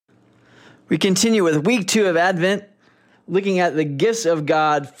We continue with week 2 of Advent, looking at the gifts of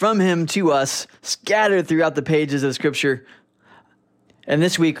God from Him to us, scattered throughout the pages of Scripture. And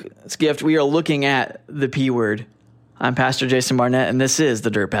this week's gift, we are looking at the P word. I'm Pastor Jason Barnett, and this is the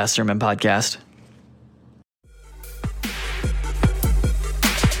Dirt Path Sermon Podcast.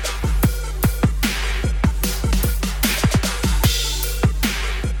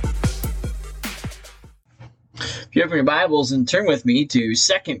 If you open your Bibles and turn with me to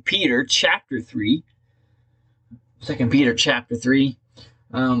 2 Peter chapter 3. 2 Peter chapter 3.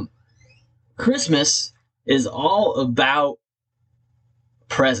 Christmas is all about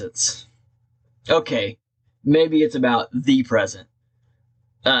presents. Okay, maybe it's about the present.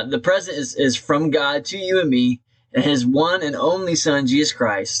 The present is from God to you and me, and His one and only Son, Jesus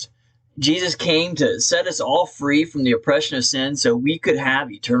Christ. Jesus came to set us all free from the oppression of sin so we could have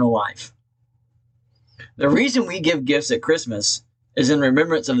eternal life. The reason we give gifts at Christmas is in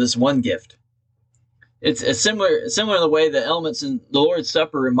remembrance of this one gift. It's similar to the way the elements in the Lord's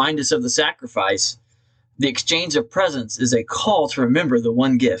Supper remind us of the sacrifice. The exchange of presents is a call to remember the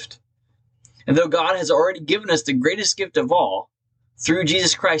one gift. And though God has already given us the greatest gift of all, through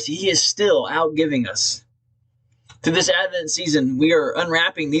Jesus Christ, He is still outgiving us. Through this Advent season, we are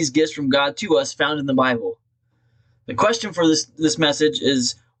unwrapping these gifts from God to us found in the Bible. The question for this message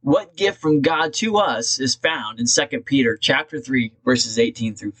is, what gift from God to us is found in 2 Peter chapter 3, verses 8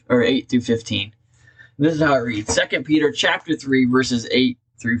 through 15? This is how it reads. 2 Peter chapter 3, verses 8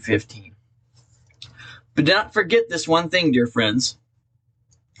 through 15. But do not forget this one thing, dear friends.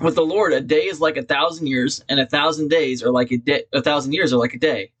 With the Lord, a day is like 1,000 years, and 1,000 days are like a day. 1,000 years are like a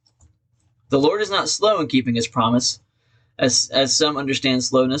day. The Lord is not slow in keeping His promise, as some understand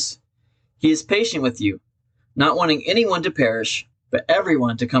slowness. He is patient with you, not wanting anyone to perish, but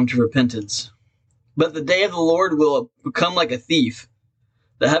everyone to come to repentance. But the day of the Lord will come like a thief.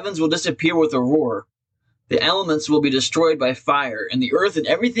 The heavens will disappear with a roar. The elements will be destroyed by fire, and the earth and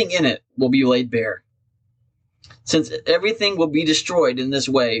everything in it will be laid bare. Since everything will be destroyed in this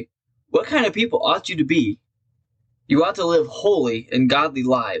way, what kind of people ought you to be? You ought to live holy and godly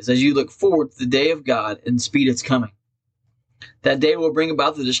lives as you look forward to the day of God and speed its coming. That day will bring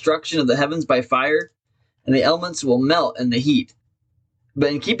about the destruction of the heavens by fire, and the elements will melt in the heat.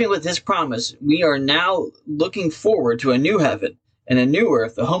 But in keeping with His promise, we are now looking forward to a new heaven and a new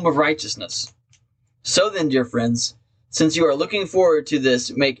earth, the home of righteousness. So then, dear friends, since you are looking forward to this,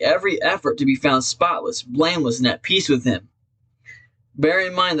 make every effort to be found spotless, blameless, and at peace with Him. Bear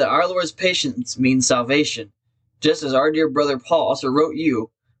in mind that our Lord's patience means salvation, just as our dear brother Paul also wrote you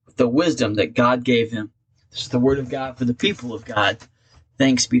with the wisdom that God gave him. This is the word of God for the people of God.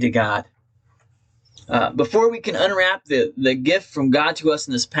 Thanks be to God. Before we can unwrap the gift from God to us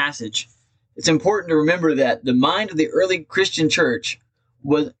in this passage, it's important to remember that the mind of the early Christian church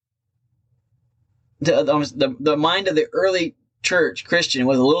was the mind of the early church Christian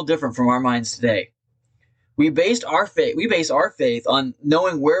was a little different from our minds today. We base our faith on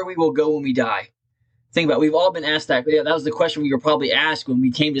knowing where we will go when we die. Think about it, we've all been asked that. Yeah, that was the question we were probably asked when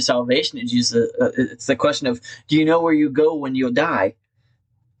we came to salvation. It's the question of, do you know where you go when you'll die?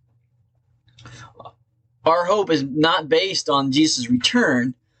 Our hope is not based on Jesus'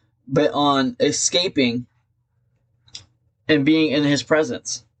 return, but on escaping and being in His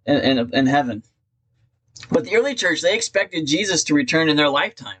presence in heaven. But the early church, they expected Jesus to return in their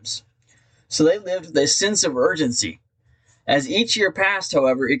lifetimes. So they lived with a sense of urgency. As each year passed,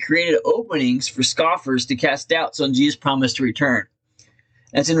 however, it created openings for scoffers to cast doubts on Jesus' promise to return.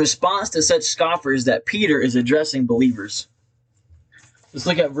 And it's in response to such scoffers that Peter is addressing believers. Let's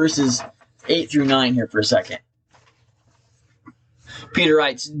look at verses 8 through 9 here for a second. Peter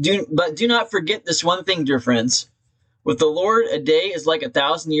writes, But do not forget this one thing, dear friends. With the Lord, a day is like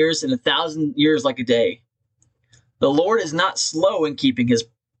 1,000 years, and 1,000 years like a day. The Lord is not slow in keeping His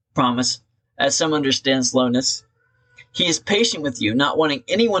promise, as some understand slowness. He is patient with you, not wanting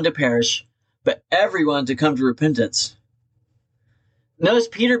anyone to perish, but everyone to come to repentance. Notice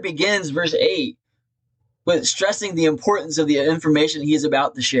Peter begins verse 8 with stressing the importance of the information he is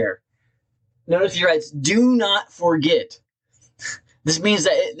about to share. Notice he writes, do not forget. This means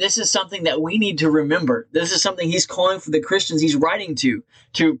that this is something that we need to remember. This is something he's calling for the Christians he's writing to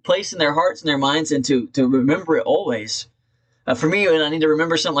place in their hearts and their minds and to remember it always. For me, when I need to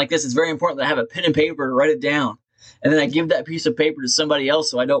remember something like this, it's very important that I have a pen and paper to write it down. And then I give that piece of paper to somebody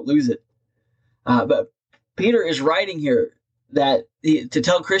else so I don't lose it. But Peter is writing here that to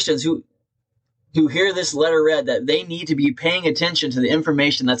tell Christians who hear this letter read that they need to be paying attention to the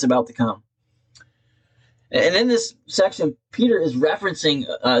information that's about to come. And in this section, Peter is referencing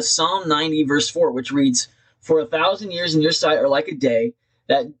Psalm 90, verse 4, which reads, "For 1,000 years in your sight are like a day,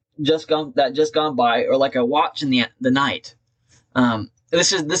 that just gone by, or like a watch in the night.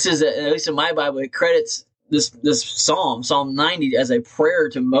 This is at least in my Bible, it credits this Psalm 90, as a prayer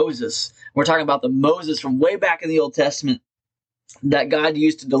to Moses. We're talking about the Moses from way back in the Old Testament that God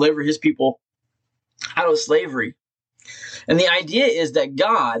used to deliver his people out of slavery. And the idea is that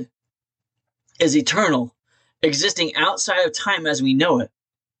God is eternal, existing outside of time as we know it.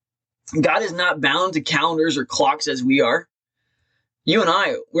 God is not bound to calendars or clocks as we are. You and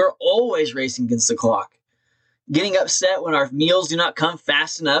I, we're always racing against the clock, getting upset when our meals do not come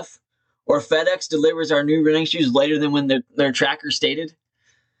fast enough, or FedEx delivers our new running shoes later than when their tracker stated.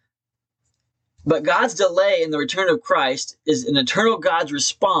 But God's delay in the return of Christ is an eternal God's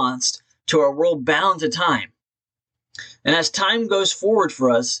response to a world bound to time. And as time goes forward for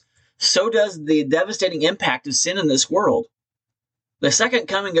us, so does the devastating impact of sin in this world. The second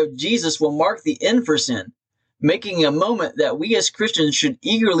coming of Jesus will mark the end for sin, making a moment that we as Christians should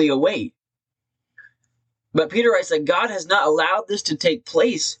eagerly await. But Peter writes that God has not allowed this to take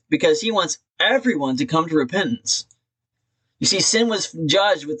place because he wants everyone to come to repentance. You see, sin was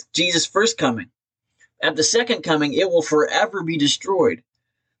judged with Jesus' first coming. At the second coming, it will forever be destroyed.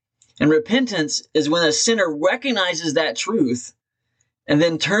 And repentance is when a sinner recognizes that truth and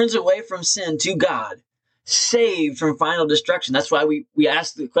then turns away from sin to God, saved from final destruction. That's why we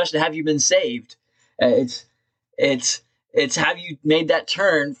ask the question, have you been saved? It's have you made that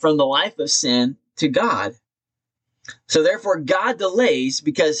turn from the life of sin to God? So therefore, God delays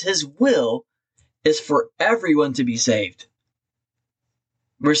because his will is for everyone to be saved.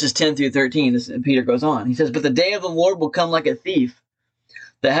 Verses 10 through 13, Peter goes on. He says, but the day of the Lord will come like a thief.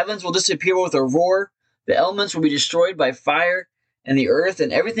 The heavens will disappear with a roar. The elements will be destroyed by fire, and the earth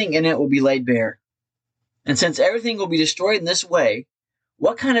and everything in it will be laid bare. And since everything will be destroyed in this way,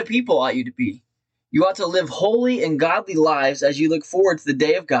 what kind of people ought you to be? You ought to live holy and godly lives as you look forward to the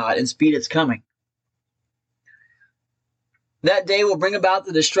day of God and speed its coming. That day will bring about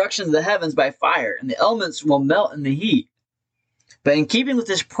the destruction of the heavens by fire, and the elements will melt in the heat. But in keeping with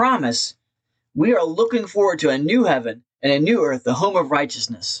this promise, we are looking forward to a new heaven and a new earth, the home of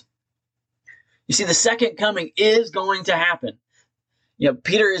righteousness. You see, the second coming is going to happen.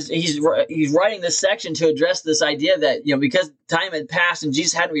 Peter he's writing this section to address this idea that, because time had passed and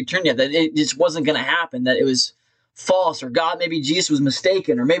Jesus hadn't returned yet, that it just wasn't going to happen, that it was false, or maybe Jesus was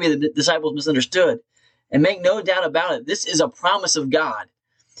mistaken, or maybe the disciples misunderstood. And make no doubt about it, this is a promise of God.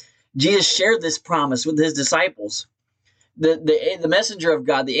 Jesus shared this promise with his disciples. The messenger of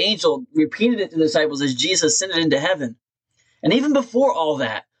God, the angel, repeated it to the disciples as Jesus ascended into heaven. And even before all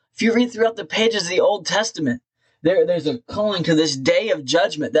that, if you read throughout the pages of the Old Testament, there's a calling to this day of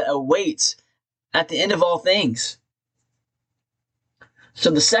judgment that awaits at the end of all things.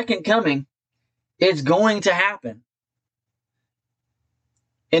 So the second coming is going to happen.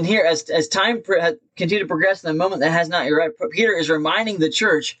 And here, as time continues to progress in the moment that has not arrived, Peter is reminding the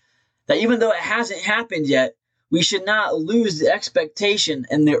church that even though it hasn't happened yet, we should not lose the expectation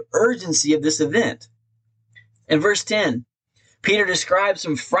and the urgency of this event. In verse 10, Peter describes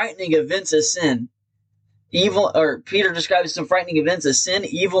some frightening events as sin. Peter describes some frightening events as sin,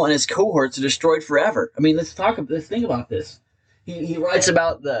 evil, and its cohorts are destroyed forever. I mean, let's think about this. He writes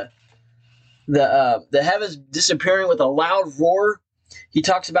about the heavens disappearing with a loud roar. He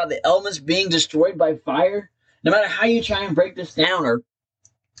talks about the elements being destroyed by fire. No matter how you try and break this down or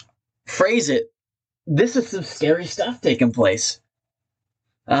phrase it, this is some scary stuff taking place.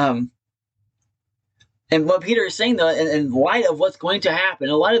 And what Peter is saying, though, in light of what's going to happen,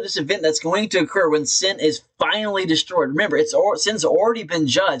 in light of this event that's going to occur when sin is finally destroyed. Remember, sin's already been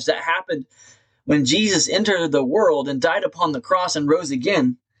judged. That happened when Jesus entered the world and died upon the cross and rose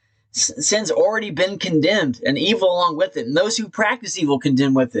again. Sin's already been condemned, and evil along with it, and those who practice evil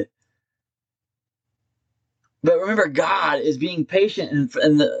condemn with it. But remember, God is being patient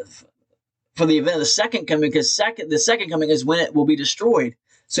for the event of the second coming, because the second coming is when it will be destroyed.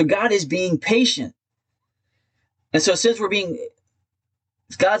 So God is being patient. And so since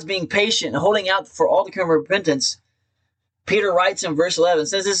God's being patient and holding out for all to come to repentance, Peter writes in verse 11,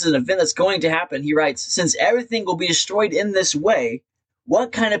 since this is an event that's going to happen, he writes, since everything will be destroyed in this way,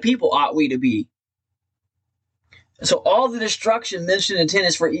 what kind of people ought we to be? So all the destruction mentioned in 10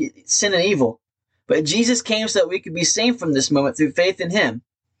 is for sin and evil. But Jesus came so that we could be saved from this moment through faith in him.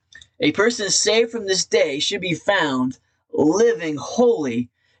 A person saved from this day should be found living holy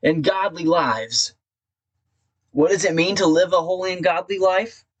and godly lives. What does it mean to live a holy and godly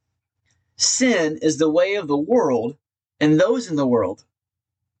life? Sin is the way of the world and those in the world.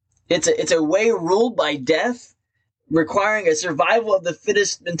 It's a way ruled by death, requiring a survival of the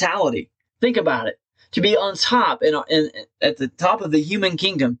fittest mentality. Think about it. To be on top and at the top of the human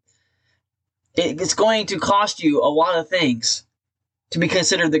kingdom, It's going to cost you a lot of things to be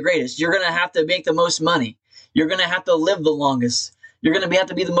considered the greatest. You're going to have to make the most money. You're going to have to live the longest. You're going to have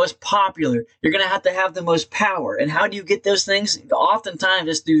to be the most popular. You're going to have the most power. And how do you get those things? Oftentimes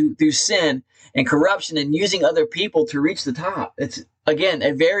it's through sin and corruption and using other people to reach the top. It's, again,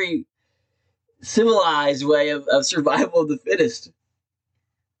 a very civilized way of survival of the fittest.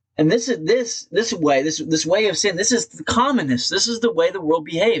 And this way of sin, this is the commonness. This is the way the world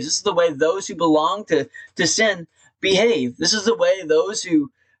behaves. This is the way those who belong to sin behave. This is the way those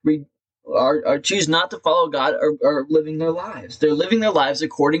who choose not to follow God are living their lives. They're living their lives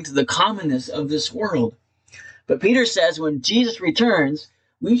according to the commonness of this world. But Peter says when Jesus returns,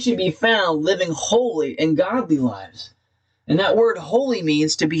 we should be found living holy and godly lives. And that word holy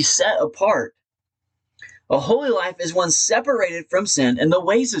means to be set apart. A holy life is one separated from sin and the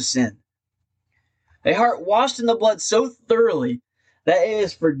ways of sin. A heart washed in the blood so thoroughly that it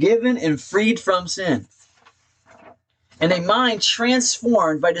is forgiven and freed from sin. And a mind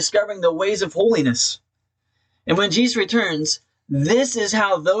transformed by discovering the ways of holiness. And when Jesus returns, this is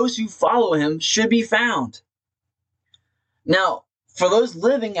how those who follow him should be found. Now, for those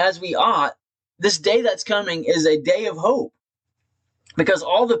living as we ought, this day that's coming is a day of hope. Because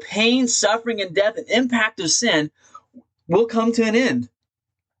all the pain, suffering, and death and impact of sin will come to an end.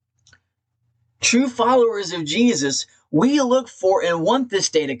 True followers of Jesus, we look for and want this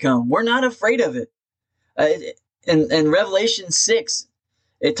day to come. We're not afraid of it. In Revelation 6,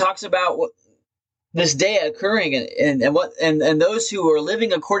 it talks about this day occurring, and those who are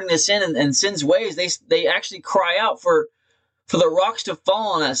living according to sin and sin's ways, they actually cry out for the rocks to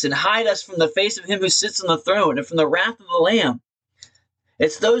fall on us and hide us from the face of him who sits on the throne and from the wrath of the Lamb.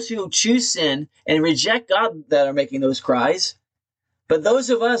 It's those who choose sin and reject God that are making those cries. But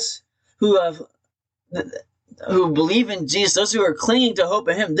those of us who believe in Jesus, those who are clinging to hope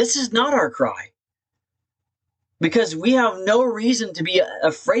in him, this is not our cry. Because we have no reason to be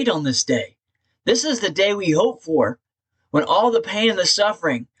afraid on this day. This is the day we hope for, when all the pain and the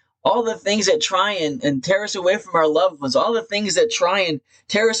suffering, all the things that try and tear us away from our loved ones, all the things that try and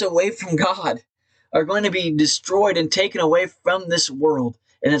tear us away from God, are going to be destroyed and taken away from this world,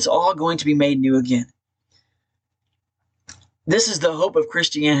 and it's all going to be made new again. This is the hope of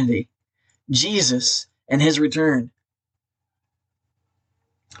Christianity, Jesus and his return.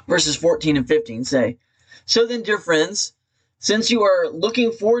 Verses 14 and 15 say, "So then, dear friends, since you are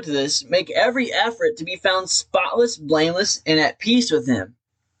looking forward to this, make every effort to be found spotless, blameless, and at peace with him.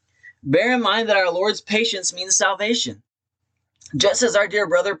 Bear in mind that our Lord's patience means salvation, just as our dear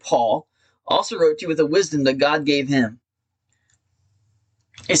brother Paul also wrote to you with the wisdom that God gave him.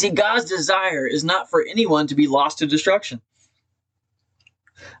 You see, God's desire is not for anyone to be lost to destruction,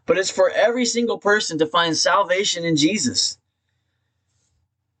 but it's for every single person to find salvation in Jesus."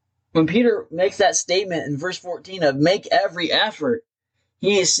 When Peter makes that statement in verse 14 of make every effort,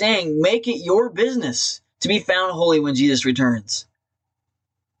 he is saying make it your business to be found holy when Jesus returns.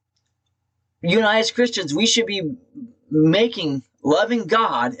 You and I as Christians, we should be making loving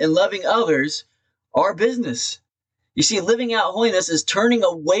God and loving others our business. You see, living out holiness is turning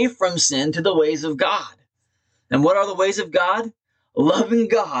away from sin to the ways of God. And what are the ways of God? Loving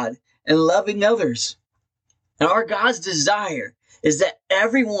God and loving others. And our God's desire is that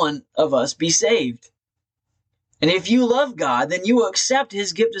every one of us be saved. And if you love God, then you will accept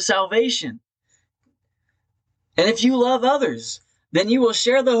his gift of salvation. And if you love others, then you will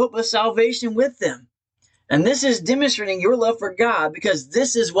share the hope of salvation with them. And this is demonstrating your love for God, because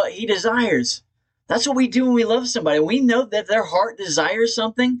this is what he desires. That's what we do when we love somebody. We know that their heart desires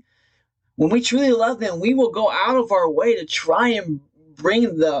something. When we truly love them, we will go out of our way to try and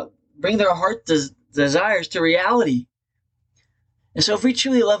bring their heart desires to reality. And so if we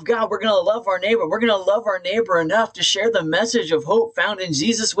truly love God, we're going to love our neighbor. We're going to love our neighbor enough to share the message of hope found in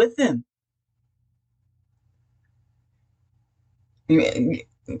Jesus with them.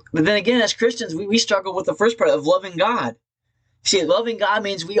 But then again, as Christians, we struggle with the first part of loving God. See, loving God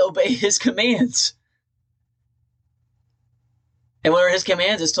means we obey his commands. And one of his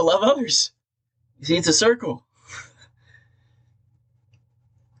commands is to love others. You see, it's a circle.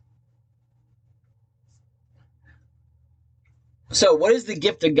 So, what is the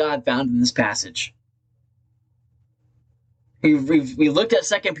gift of God found in this passage? We looked at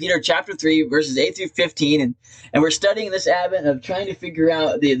 2 Peter chapter 3, verses 8 through 15, and we're studying this Advent of trying to figure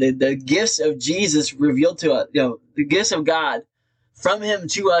out the gifts of Jesus revealed to us, the gifts of God from him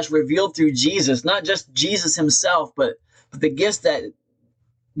to us revealed through Jesus, not just Jesus himself, but the gifts that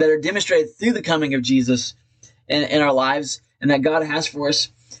are demonstrated through the coming of Jesus in our lives and that God has for us.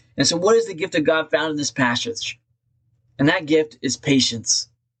 And so what is the gift of God found in this passage? And that gift is patience.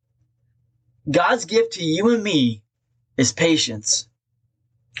 God's gift to you and me is patience.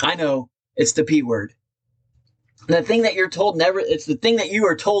 I know, it's the P word. The thing that it's the thing that you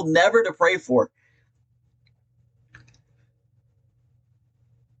are told never to pray for.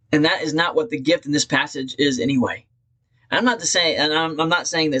 And that is not what the gift in this passage is anyway. I'm not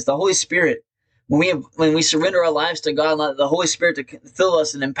saying this. The Holy Spirit, when we surrender our lives to God and let the Holy Spirit to fill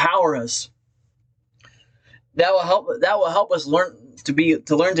us and empower us, that will help us learn to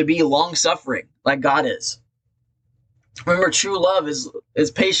be long suffering like God is. Remember, true love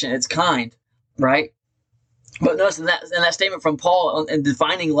is patient, it's kind, right? But notice in that statement from Paul in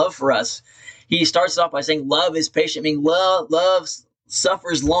defining love for us, he starts off by saying love is patient, meaning love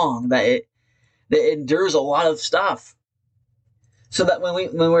suffers long, that it endures a lot of stuff. So that when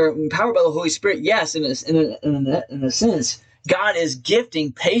we're empowered by the Holy Spirit, yes, in a sense, God is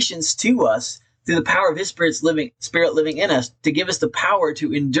gifting patience to us through the power of His Spirit living in us, to give us the power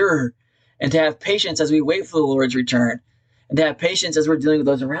to endure and to have patience as we wait for the Lord's return, and to have patience as we're dealing with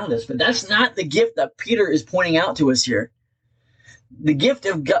those around us. But that's not the gift that Peter is pointing out to us here. The gift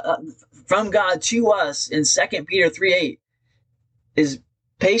of God, from God to us in 2 Peter 3:8 is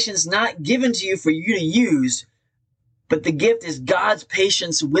patience not given to you for you to use, but the gift is God's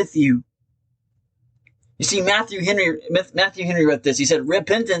patience with you. You see, Matthew Henry wrote this. He said,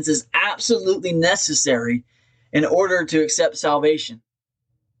 repentance is absolutely necessary in order to accept salvation.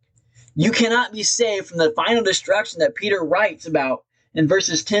 You cannot be saved from the final destruction that Peter writes about in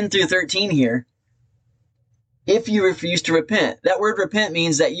verses 10 through 13 here if you refuse to repent. That word repent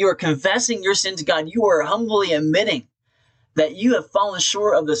means that you are confessing your sin to God. You are humbly admitting that you have fallen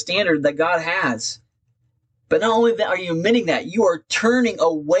short of the standard that God has. But not only that, are you admitting that, you are turning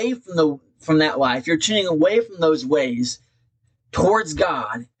away from that life. You're turning away from those ways towards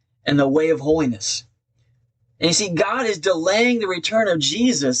God and the way of holiness. And you see, God is delaying the return of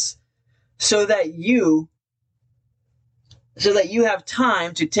Jesus so that you have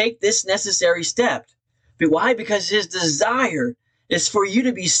time to take this necessary step. But why? Because His desire is for you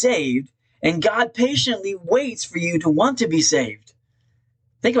to be saved, and God patiently waits for you to want to be saved.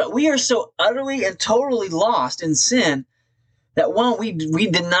 Think about it. We are so utterly and totally lost in sin that one, we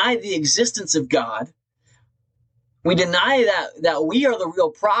deny the existence of God. We deny that we are the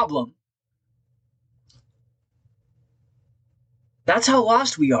real problem. That's how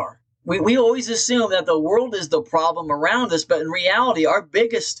lost we are. We always assume that the world is the problem around us, but in reality, our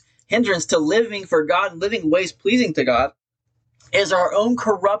biggest hindrance to living for God, living ways pleasing to God, is our own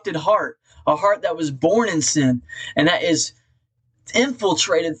corrupted heart, a heart that was born in sin and that is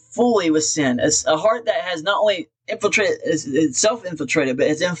infiltrated fully with sin. It's a heart that has not only it's self-infiltrated, but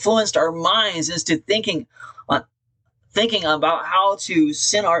it's influenced our minds into thinking about how to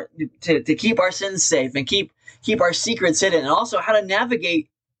to keep our sins safe and keep our secrets hidden, and also how to navigate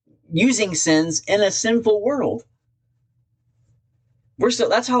using sins in a sinful world.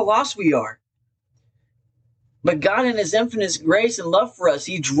 That's how lost we are. But God, in His infinite grace and love for us,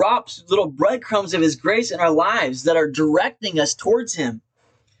 He drops little breadcrumbs of His grace in our lives that are directing us towards Him.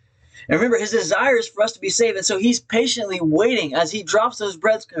 And remember, His desire is for us to be saved. And so He's patiently waiting as He drops those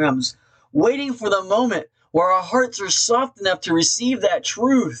breadcrumbs, waiting for the moment where our hearts are soft enough to receive that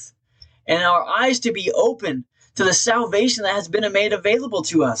truth and our eyes to be open to the salvation that has been made available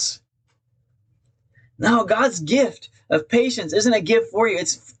to us. Now, God's gift of patience isn't a gift for you.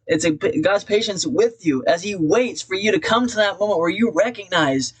 It's God's patience with you as He waits for you to come to that moment where you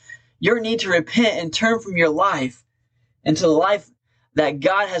recognize your need to repent and turn from your life into the life that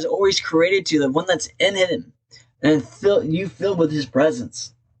God has always created to, the one that's in Him, and filled with His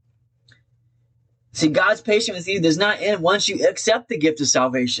presence. See, God's patience with you does not end once you accept the gift of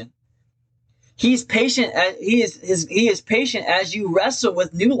salvation. He's patient. He is patient as you wrestle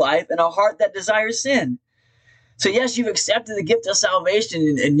with new life and a heart that desires sin. So yes, you've accepted the gift of salvation,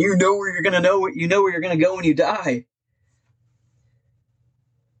 and you know where you're going to go when you die.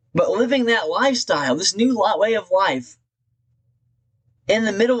 But living that lifestyle, this new way of life, in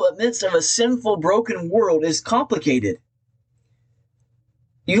the midst of a sinful, broken world is complicated.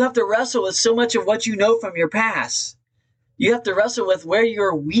 You have to wrestle with so much of what you know from your past. You have to wrestle with where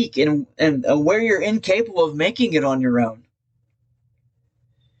you're weak and where you're incapable of making it on your own.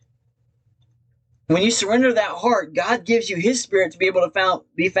 When you surrender that heart, God gives you His Spirit to be able to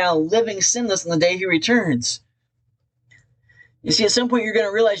be found living sinless on the day He returns. You see, at some point you're going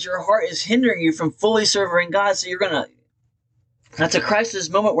to realize your heart is hindering you from fully serving God, so that's a crisis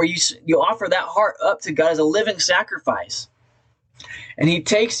moment where you offer that heart up to God as a living sacrifice. And He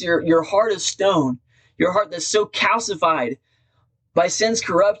takes your heart of stone, your heart that's so calcified by sin's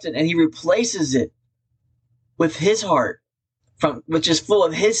corruption, and He replaces it with His heart, which is full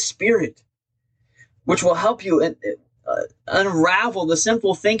of His Spirit. which will help you unravel the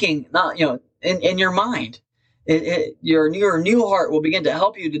simple thinking, not in your mind. Your new heart will begin to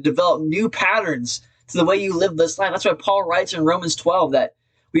help you to develop new patterns to the way you live this life. That's why Paul writes in Romans 12 that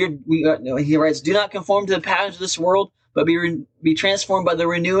he writes, "Do not conform to the patterns of this world, but be transformed by the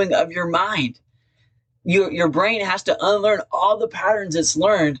renewing of your mind." Your brain has to unlearn all the patterns it's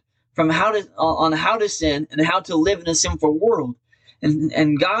learned from how to sin and how to live in a sinful world.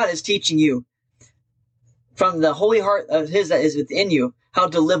 And God is teaching you from the holy heart of His that is within you how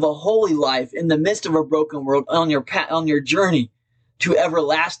to live a holy life in the midst of a broken world on your journey to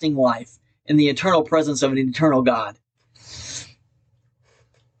everlasting life in the eternal presence of an eternal God.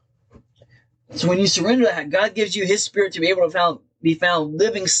 So when you surrender that, God gives you His Spirit to be able to be found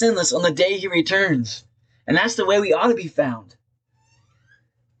living sinless on the day He returns. And that's the way we ought to be found.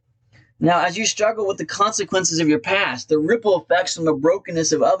 Now, as you struggle with the consequences of your past, the ripple effects from the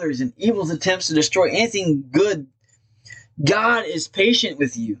brokenness of others, and evil's attempts to destroy anything good, God is patient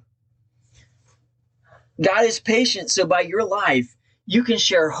with you. God is patient, so by your life, you can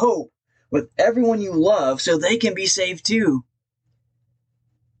share hope with everyone you love so they can be saved too.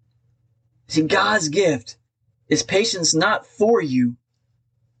 See, God's gift is patience not for you,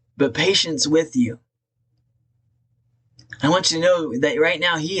 but patience with you. I want you to know that right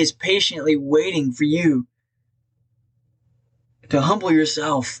now He is patiently waiting for you to humble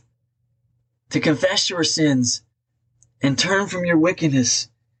yourself, to confess your sins, and turn from your wickedness.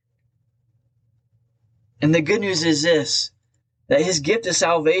 And the good news is this, that His gift of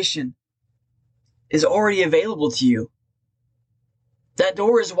salvation is already available to you. That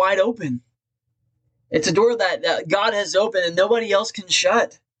door is wide open. It's a door that God has opened and nobody else can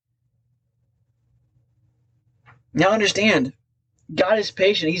shut. Now understand, God is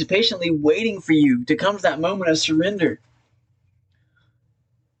patient. He's patiently waiting for you to come to that moment of surrender.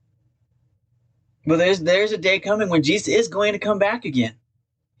 But there's a day coming when Jesus is going to come back again.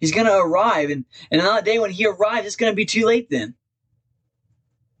 He's going to arrive, and on that day when He arrives, it's going to be too late then.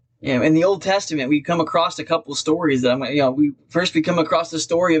 In the Old Testament, we come across a couple stories that we come across the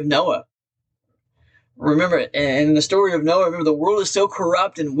story of Noah. Remember, in the story of Noah, remember the world is so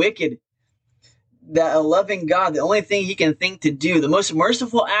corrupt and wicked that a loving God, the only thing He can think to do, the most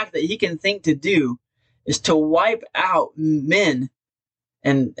merciful act that He can think to do, is to wipe out men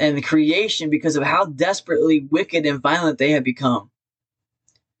and the creation because of how desperately wicked and violent they have become.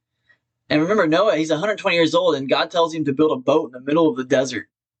 And remember, Noah, he's 120 years old, and God tells him to build a boat in the middle of the desert.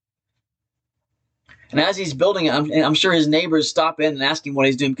 And as he's building it, I'm sure his neighbors stop in and ask him what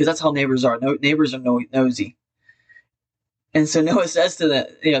he's doing, because that's how neighbors are. Neighbors are nosy. And so Noah says to them,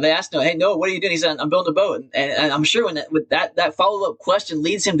 they ask Noah, "Hey, Noah, what are you doing?" He said, "I'm building a boat." And I'm sure with that follow-up question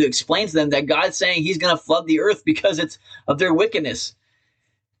leads him to explain to them that God's saying He's going to flood the earth because it's of their wickedness.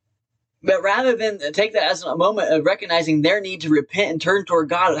 But rather than take that as a moment of recognizing their need to repent and turn toward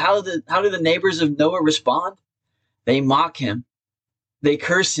God, how do the neighbors of Noah respond? They mock him. They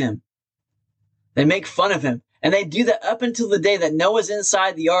curse him. They make fun of him. And they do that up until the day that Noah's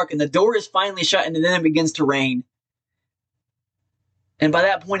inside the ark and the door is finally shut, and then it begins to rain. And by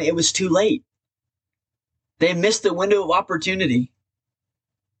that point, it was too late. They missed the window of opportunity.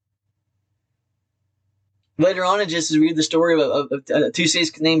 Later on in Genesis, we read the story of two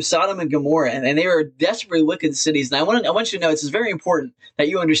cities named Sodom and Gomorrah, and they were desperately wicked cities. And I want you to know, it's very important that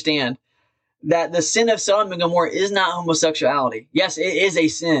you understand that the sin of Sodom and Gomorrah is not homosexuality. Yes, it is a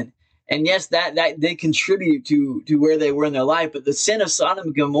sin. And yes, that did contribute to where they were in their life. But the sin of Sodom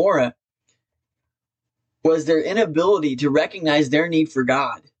and Gomorrah was their inability to recognize their need for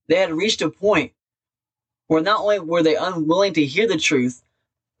God. They had reached a point where not only were they unwilling to hear the truth,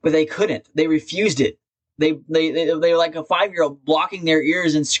 but they couldn't. They refused it. They were like a 5-year-old blocking their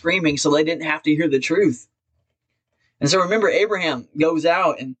ears and screaming so they didn't have to hear the truth. And so remember, Abraham goes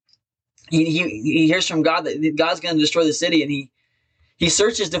out and he hears from God that God's going to destroy the city, and he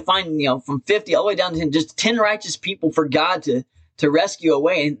searches to find, from 50 all the way down to just 10 righteous people for God to rescue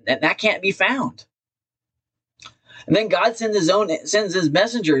away, and that can't be found. And then God sends His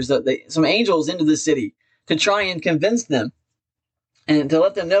messengers, some angels, into the city to try and convince them and to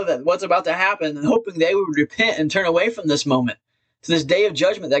let them know that what's about to happen, and hoping they would repent and turn away from this moment to this day of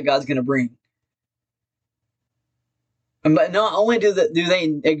judgment that God's going to bring. But not only do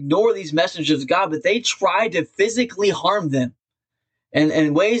they ignore these messengers of God, but they try to physically harm them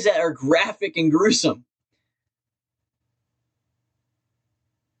in ways that are graphic and gruesome.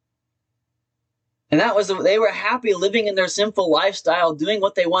 And they were happy living in their sinful lifestyle, doing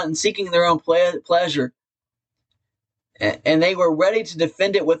what they want and seeking their own pleasure. And they were ready to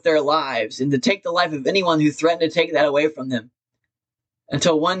defend it with their lives and to take the life of anyone who threatened to take that away from them.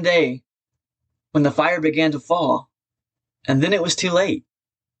 Until one day, when the fire began to fall, and then it was too late.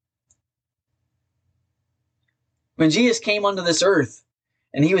 When Jesus came onto this earth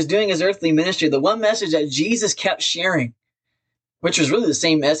and he was doing his earthly ministry, the one message that Jesus kept sharing, which was really the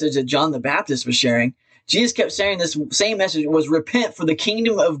same message that John the Baptist was sharing, Jesus kept sharing this same message, was repent, for the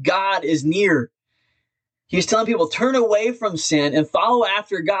kingdom of God is near. He was telling people, turn away from sin and follow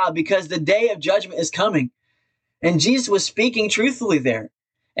after God, because the day of judgment is coming. And Jesus was speaking truthfully there.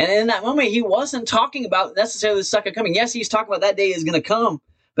 And in that moment, he wasn't talking about necessarily the second coming. Yes, he's talking about that day is going to come.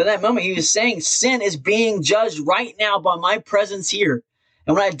 But in that moment, he was saying sin is being judged right now by my presence here.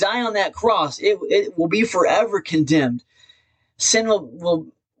 And when I die on that cross, it will be forever condemned. Sin's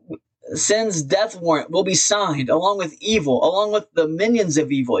death warrant will be signed along with evil, along with the minions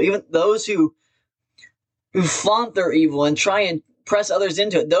of evil, even those who flaunt their evil and try and press others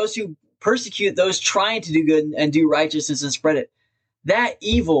into it, those who persecute those trying to do good and do righteousness and spread it. That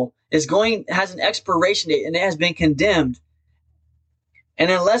evil has an expiration date, and it has been condemned. And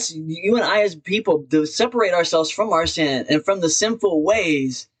unless you and I as people to separate ourselves from our sin and from the sinful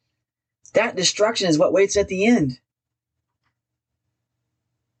ways, that destruction is what waits at the end.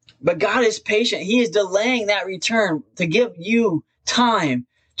 But God is patient. He is delaying that return to give you time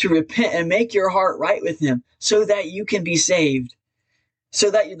to repent and make your heart right with him so that you can be saved,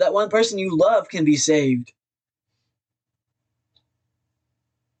 so that that one person you love can be saved.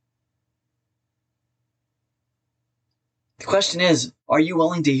 The question is, are you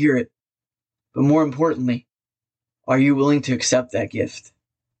willing to hear it? But more importantly, are you willing to accept that gift?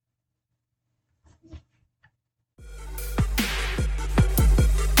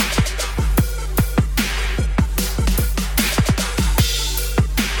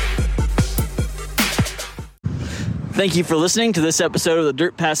 Thank you for listening to this episode of the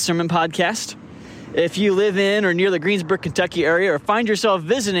Dirt Path Sermon Podcast. If you live in or near the Greensburg, Kentucky area, or find yourself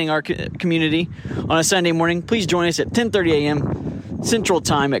visiting our community on a Sunday morning, please join us at 10:30 a.m. Central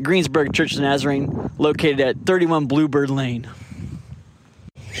Time at Greensburg Church of the Nazarene, located at 31 Bluebird Lane.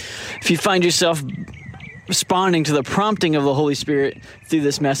 If you find yourself responding to the prompting of the Holy Spirit through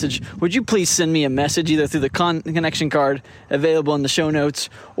this message, would you please send me a message either through the connection card available in the show notes,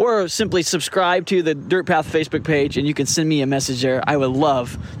 or simply subscribe to the Dirt Path Facebook page and you can send me a message there. I would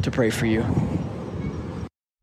love to pray for you.